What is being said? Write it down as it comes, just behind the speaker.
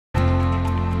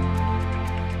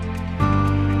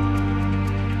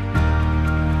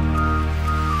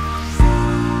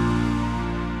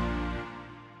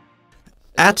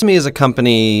Atomy is a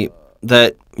company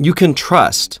that you can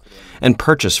trust and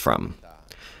purchase from.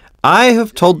 I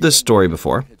have told this story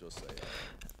before.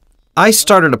 I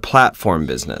started a platform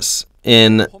business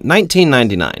in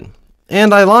 1999,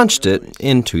 and I launched it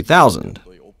in 2000.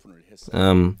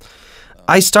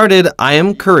 I started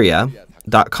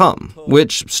IamKorea.com,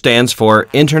 which stands for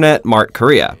Internet Mart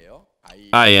Korea.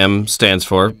 IM stands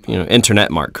for, Internet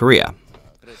Mart Korea.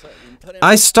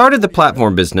 I started the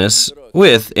platform business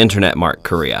with Internet Mart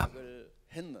Korea.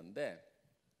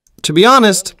 To be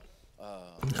honest,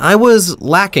 I was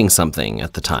lacking something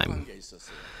at the time.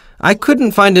 I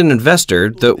couldn't find an investor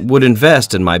that would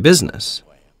invest in my business.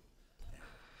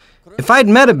 If I'd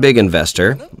met a big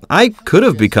investor, I could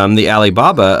have become the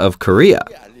Alibaba of Korea.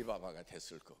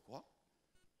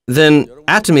 Then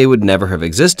Atomy would never have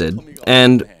existed,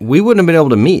 and we wouldn't have been able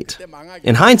to meet.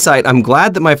 In hindsight, I'm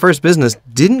glad that my first business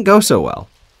didn't go so well.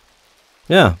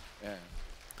 Yeah.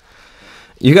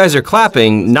 You guys are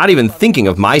clapping, not even thinking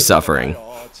of my suffering.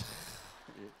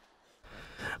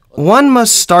 One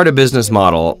must start a business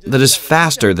model that is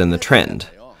faster than the trend,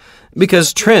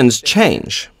 because trends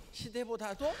change.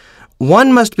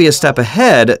 One must be a step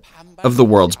ahead of the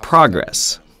world's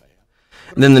progress.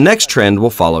 Then the next trend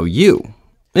will follow you.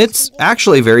 It's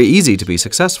actually very easy to be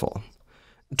successful.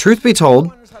 Truth be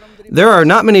told, there are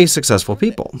not many successful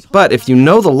people, but if you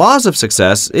know the laws of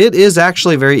success, it is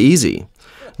actually very easy.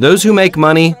 Those who make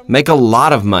money make a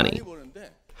lot of money.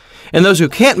 And those who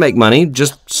can't make money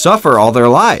just suffer all their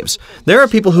lives. There are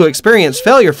people who experience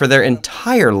failure for their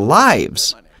entire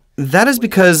lives. That is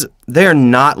because they are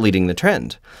not leading the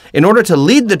trend. In order to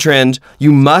lead the trend,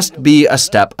 you must be a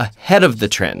step ahead of the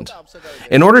trend.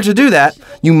 In order to do that,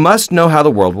 you must know how the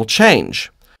world will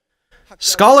change.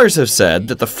 Scholars have said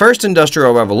that the first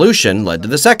industrial revolution led to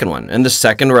the second one, and the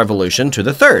second revolution to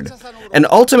the third, and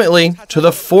ultimately to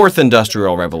the fourth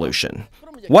industrial revolution.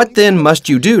 What then must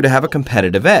you do to have a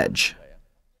competitive edge?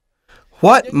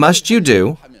 What must you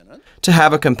do to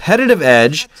have a competitive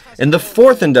edge in the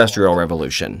fourth industrial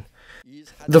revolution?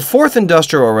 The fourth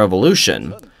industrial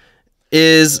revolution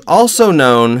is also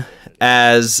known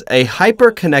as a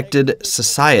hyper-connected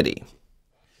society.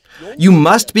 You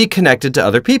must be connected to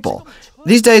other people.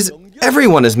 These days,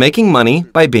 everyone is making money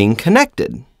by being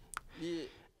connected.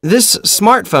 This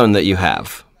smartphone that you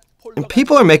have,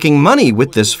 people are making money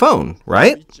with this phone,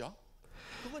 right?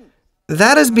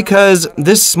 That is because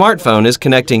this smartphone is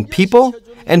connecting people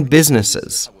and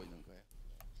businesses.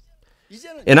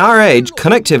 In our age,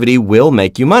 connectivity will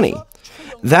make you money.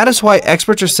 That is why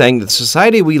experts are saying that the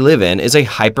society we live in is a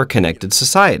hyper-connected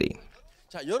society.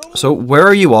 So where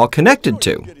are you all connected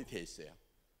to?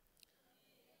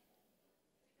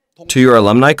 To your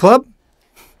alumni club?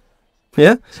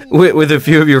 Yeah? With a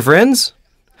few of your friends?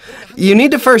 You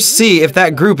need to first see if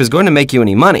that group is going to make you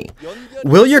any money.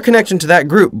 Will your connection to that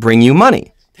group bring you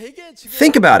money?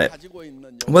 Think about it.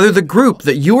 Whether the group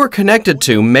that you are connected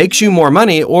to makes you more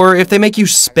money or if they make you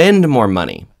spend more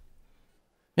money.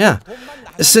 Yeah.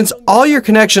 Since all your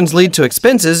connections lead to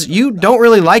expenses, you don't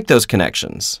really like those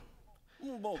connections.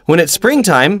 When it's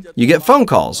springtime, you get phone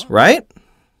calls, right?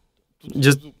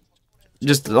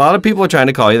 Just a lot of people are trying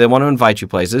to call you. They want to invite you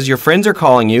places. Your friends are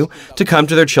calling you to come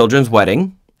to their children's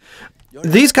wedding.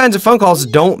 These kinds of phone calls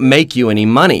don't make you any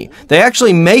money. They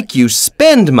actually make you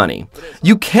spend money.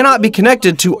 You cannot be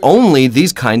connected to only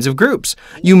these kinds of groups.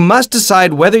 You must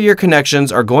decide whether your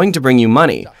connections are going to bring you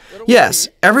money. Yes,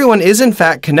 everyone is in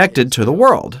fact connected to the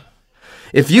world.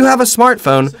 If you have a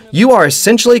smartphone, you are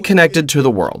essentially connected to the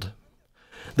world.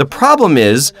 The problem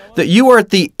is that you are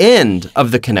at the end of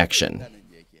the connection.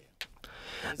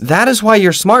 That is why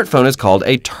your smartphone is called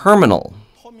a terminal.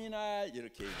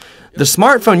 The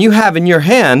smartphone you have in your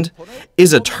hand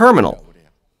is a terminal.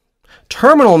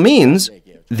 Terminal means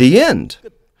the end.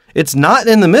 It's not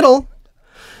in the middle.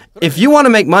 If you want to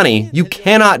make money, you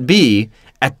cannot be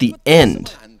at the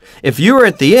end. If you are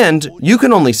at the end, you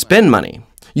can only spend money.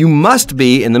 You must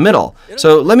be in the middle.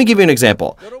 So let me give you an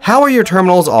example. How are your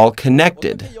terminals all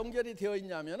connected?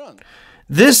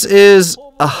 This is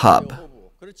a hub.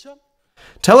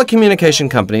 Telecommunication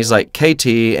companies like KT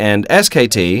and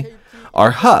SKT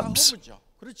are hubs.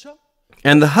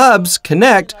 And the hubs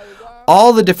connect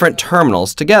all the different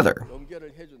terminals together.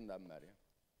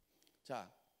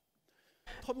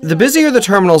 The busier the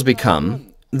terminals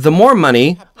become, the more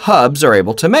money hubs are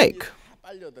able to make.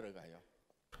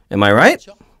 Am I right?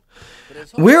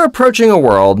 We're approaching a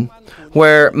world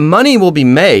where money will be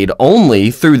made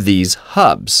only through these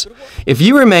hubs. If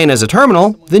you remain as a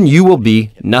terminal, then you will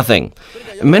be nothing.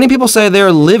 Many people say they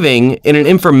are living in an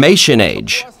information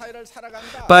age.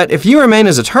 But if you remain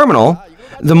as a terminal,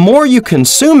 the more you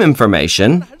consume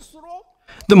information,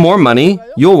 the more money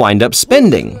you'll wind up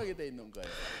spending.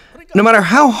 No matter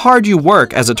how hard you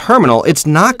work as a terminal, it's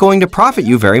not going to profit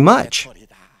you very much.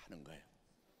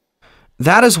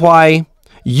 That is why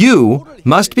you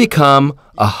must become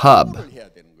a hub.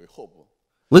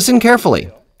 Listen carefully.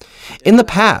 In the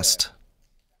past,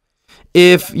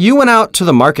 if you went out to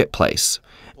the marketplace,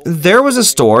 there was a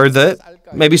store that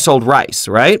maybe sold rice,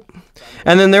 right?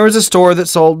 And then there was a store that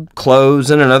sold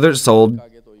clothes, and another that sold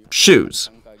shoes,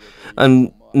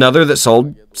 and another that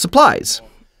sold supplies.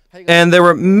 And there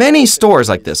were many stores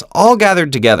like this, all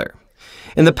gathered together.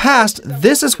 In the past,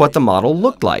 this is what the model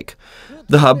looked like.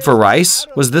 The hub for rice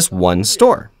was this one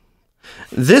store.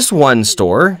 This one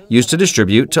store used to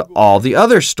distribute to all the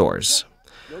other stores.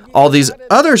 All these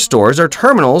other stores are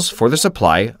terminals for the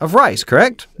supply of rice,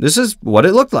 correct? This is what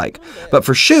it looked like. But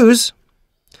for shoes,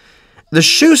 the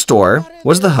shoe store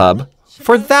was the hub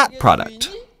for that product.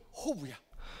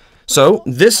 So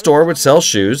this store would sell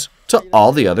shoes to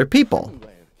all the other people.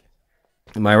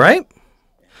 Am I right?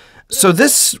 So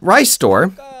this rice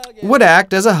store would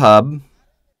act as a hub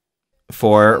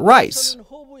for rice.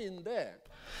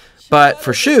 But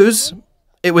for shoes,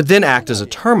 it would then act as a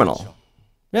terminal.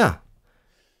 Yeah.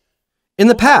 In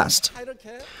the past,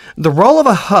 the role of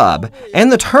a hub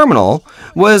and the terminal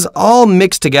was all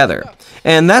mixed together.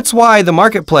 And that's why the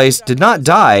marketplace did not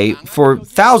die for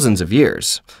thousands of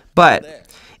years. But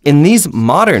in these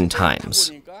modern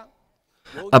times,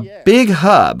 a big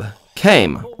hub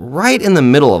came right in the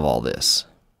middle of all this.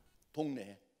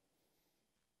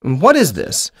 And what is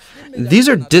this? These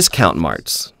are discount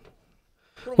marts.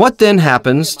 What then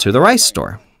happens to the rice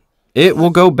store? It will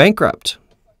go bankrupt.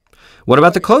 What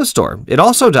about the clothes store? It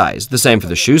also dies. The same for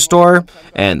the shoe store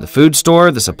and the food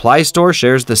store. The supply store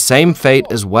shares the same fate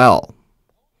as well.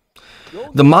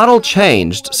 The model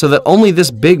changed so that only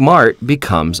this big mart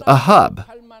becomes a hub.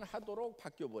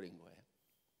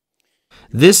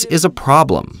 This is a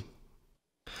problem.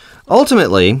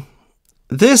 Ultimately,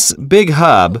 this big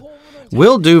hub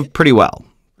will do pretty well,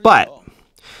 but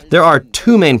there are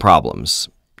two main problems.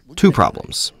 Two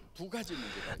problems.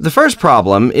 The first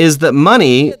problem is that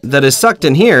money that is sucked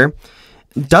in here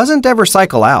doesn't ever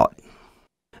cycle out.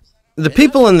 The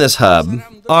people in this hub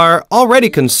are already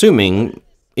consuming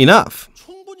enough.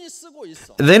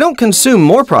 They don't consume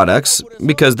more products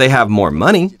because they have more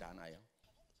money.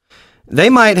 They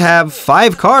might have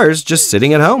 5 cars just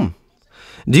sitting at home.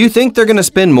 Do you think they're going to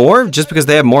spend more just because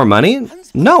they have more money?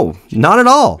 No, not at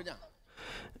all.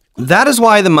 That is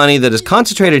why the money that is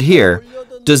concentrated here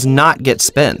does not get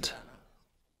spent.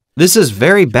 This is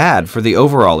very bad for the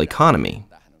overall economy.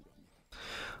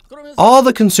 All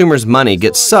the consumers' money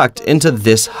gets sucked into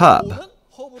this hub,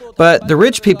 but the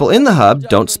rich people in the hub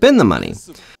don't spend the money.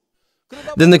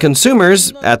 Then the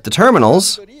consumers at the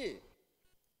terminals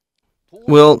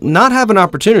will not have an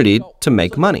opportunity to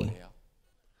make money.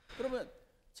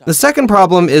 The second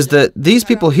problem is that these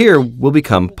people here will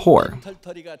become poor.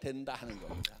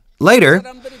 Later,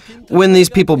 when these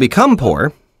people become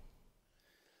poor,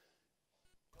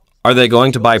 are they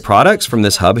going to buy products from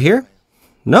this hub here?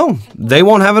 No, they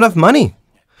won't have enough money.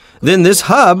 Then this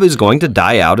hub is going to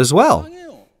die out as well.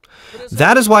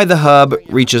 That is why the hub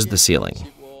reaches the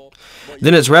ceiling.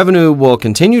 Then its revenue will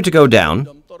continue to go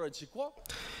down,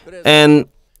 and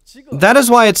that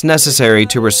is why it's necessary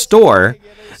to restore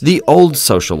the old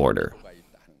social order.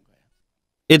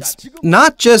 It's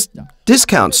not just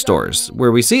discount stores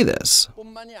where we see this,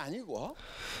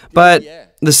 but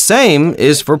the same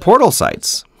is for portal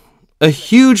sites. A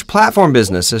huge platform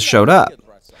business has showed up.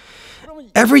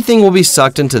 Everything will be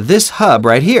sucked into this hub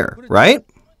right here, right?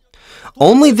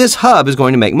 Only this hub is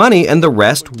going to make money, and the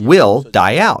rest will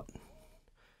die out.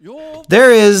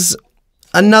 There is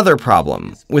another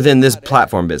problem within this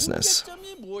platform business.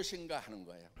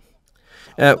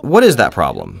 What is that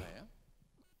problem?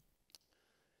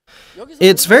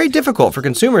 It's very difficult for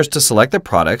consumers to select the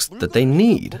products that they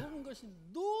need.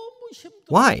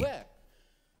 Why?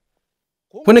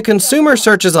 When a consumer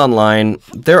searches online,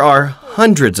 there are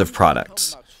hundreds of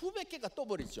products.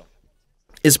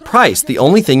 Is price the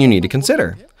only thing you need to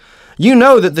consider? You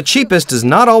know that the cheapest is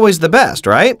not always the best,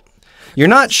 right? You're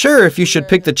not sure if you should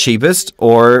pick the cheapest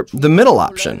or the middle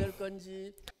option.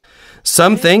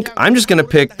 Some think, I'm just going to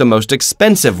pick the most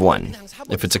expensive one.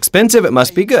 If it's expensive, it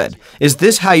must be good. Is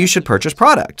this how you should purchase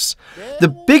products? The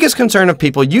biggest concern of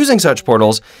people using such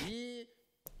portals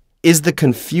is the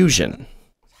confusion.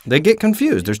 They get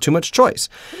confused. There's too much choice.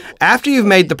 After you've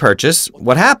made the purchase,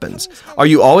 what happens? Are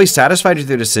you always satisfied with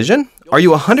your decision? Are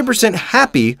you 100%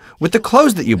 happy with the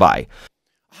clothes that you buy?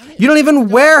 You don't even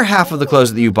wear half of the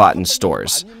clothes that you bought in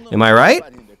stores. Am I right?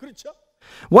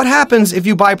 What happens if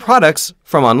you buy products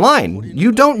from online?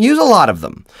 You don't use a lot of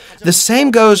them. The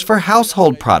same goes for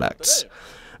household products.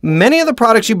 Many of the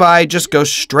products you buy just go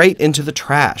straight into the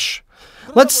trash.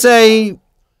 Let's say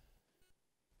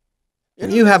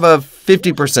you have a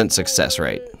 50% success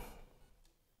rate.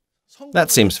 That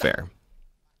seems fair.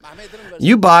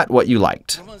 You bought what you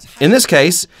liked. In this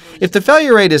case, if the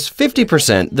failure rate is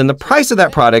 50%, then the price of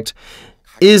that product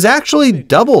is actually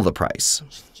double the price.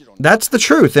 That's the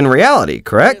truth in reality,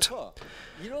 correct?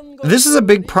 This is a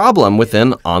big problem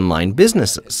within online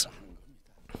businesses.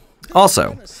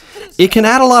 Also, it can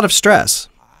add a lot of stress.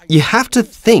 You have to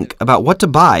think about what to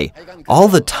buy all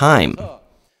the time.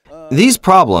 These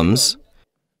problems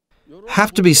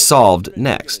have to be solved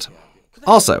next.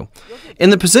 Also,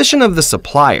 in the position of the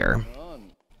supplier,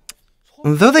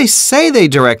 though they say they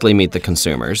directly meet the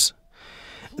consumers,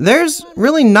 there's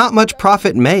really not much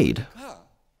profit made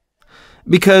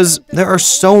because there are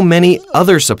so many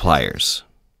other suppliers.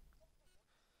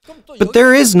 But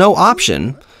there is no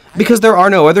option because there are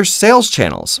no other sales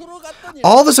channels.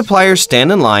 All the suppliers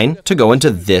stand in line to go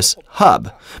into this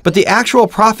hub, but the actual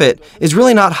profit is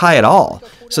really not high at all.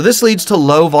 So this leads to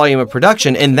low volume of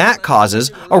production, and that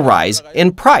causes a rise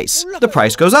in price. The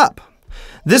price goes up.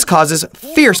 This causes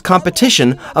fierce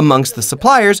competition amongst the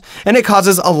suppliers, and it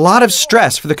causes a lot of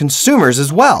stress for the consumers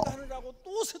as well.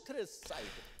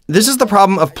 This is the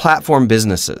problem of platform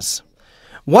businesses.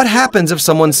 What happens if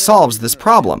someone solves this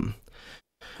problem?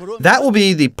 That will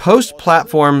be the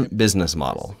post-platform business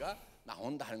model.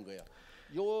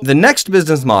 The next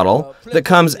business model that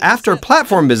comes after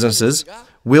platform businesses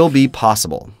will be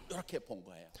possible.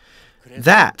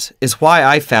 That is why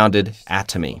I founded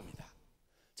Atomy.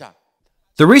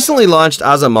 The recently launched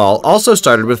Aza Mall also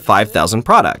started with 5,000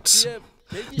 products.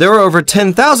 There are over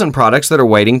 10,000 products that are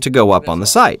waiting to go up on the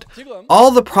site.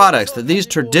 All the products that these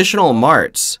traditional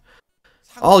marts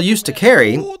all used to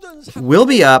carry will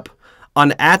be up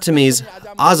on Atomy's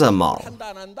Aza Mall.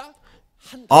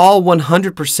 All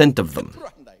 100% of them.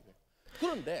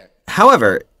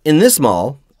 However, in this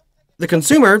mall, the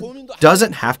consumer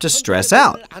doesn't have to stress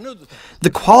out. The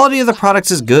quality of the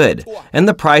products is good, and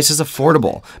the price is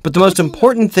affordable. But the most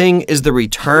important thing is the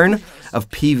return of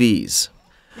PVs.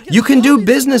 You can do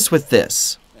business with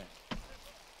this.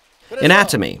 In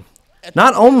Atomy,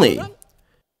 not only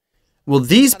will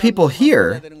these people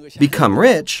here become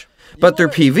rich, but through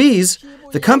PVs,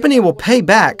 the company will pay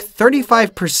back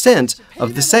 35%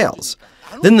 of the sales.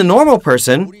 Then the normal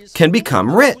person can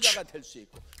become rich.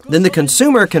 Then the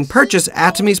consumer can purchase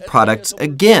Atomy's products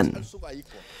again,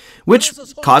 which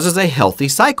causes a healthy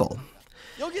cycle.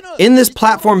 In this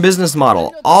platform business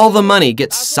model, all the money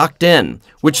gets sucked in,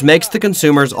 which makes the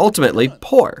consumers ultimately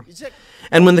poor.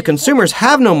 And when the consumers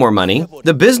have no more money,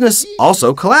 the business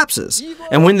also collapses.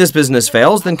 And when this business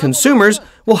fails, then consumers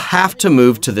will have to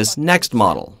move to this next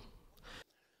model.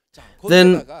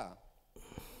 Then,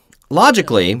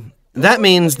 logically, that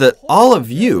means that all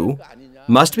of you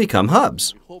must become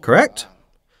hubs, correct?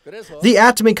 The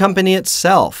Atomy company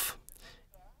itself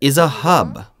is a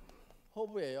hub.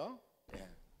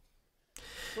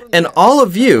 And all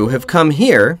of you have come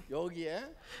here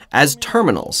as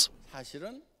terminals.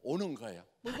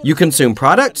 You consume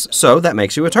products, so that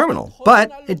makes you a terminal.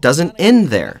 But it doesn't end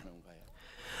there.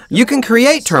 You can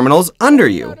create terminals under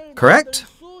you, correct?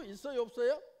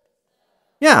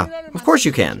 Yeah, of course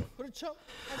you can.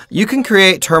 You can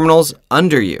create terminals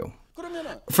under you.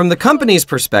 From the company's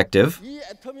perspective,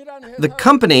 the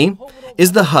company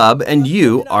is the hub and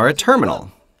you are a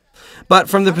terminal. But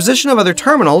from the position of other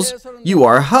terminals, you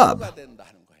are a hub.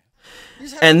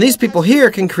 And these people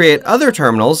here can create other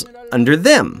terminals under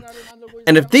them.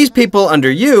 And if these people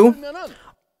under you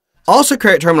also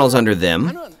create terminals under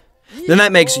them, then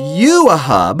that makes you a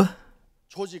hub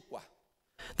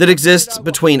that exists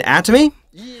between Atomy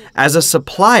as a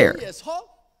supplier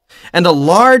and a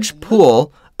large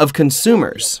pool of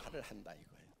consumers.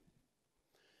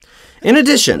 In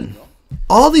addition,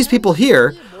 all these people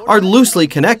here are loosely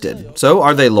connected. So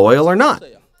are they loyal or not?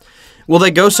 Will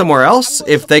they go somewhere else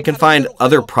if they can find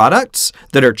other products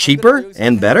that are cheaper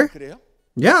and better?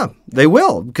 Yeah, they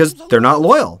will, because they're not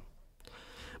loyal.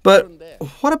 But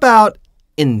what about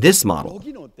in this model?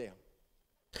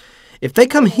 If they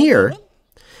come here,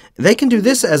 they can do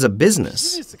this as a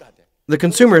business. The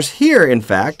consumers here, in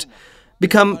fact,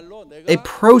 become a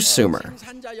prosumer,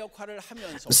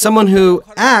 someone who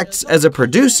acts as a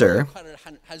producer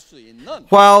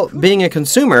while being a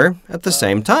consumer at the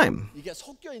same time.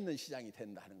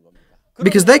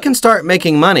 Because they can start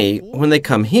making money when they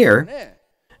come here,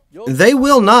 they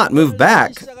will not move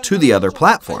back to the other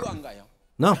platform.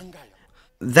 No.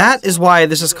 That is why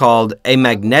this is called a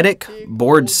magnetic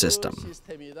board system.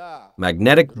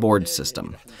 Magnetic board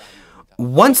system.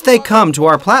 Once they come to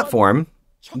our platform,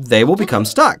 they will become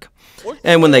stuck.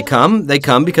 And when they come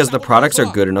because the products are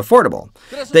good and affordable.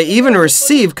 They even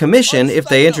receive commission if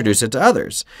they introduce it to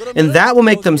others. And that will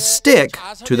make them stick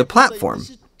to the platform.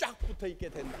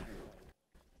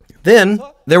 Then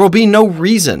there will be no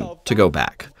reason to go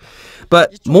back.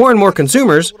 But more and more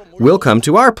consumers will come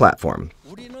to our platform.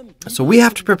 So we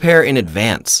have to prepare in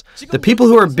advance. The people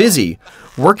who are busy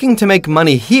working to make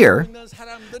money here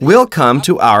will come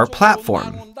to our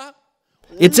platform.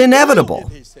 It's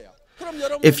inevitable.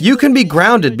 If you can be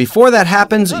grounded before that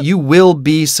happens, you will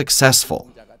be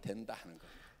successful.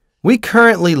 We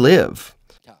currently live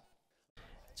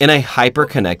in a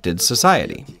hyper-connected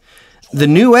society. The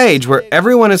new age where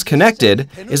everyone is connected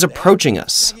is approaching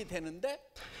us.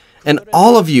 And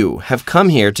all of you have come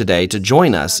here today to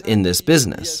join us in this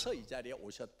business.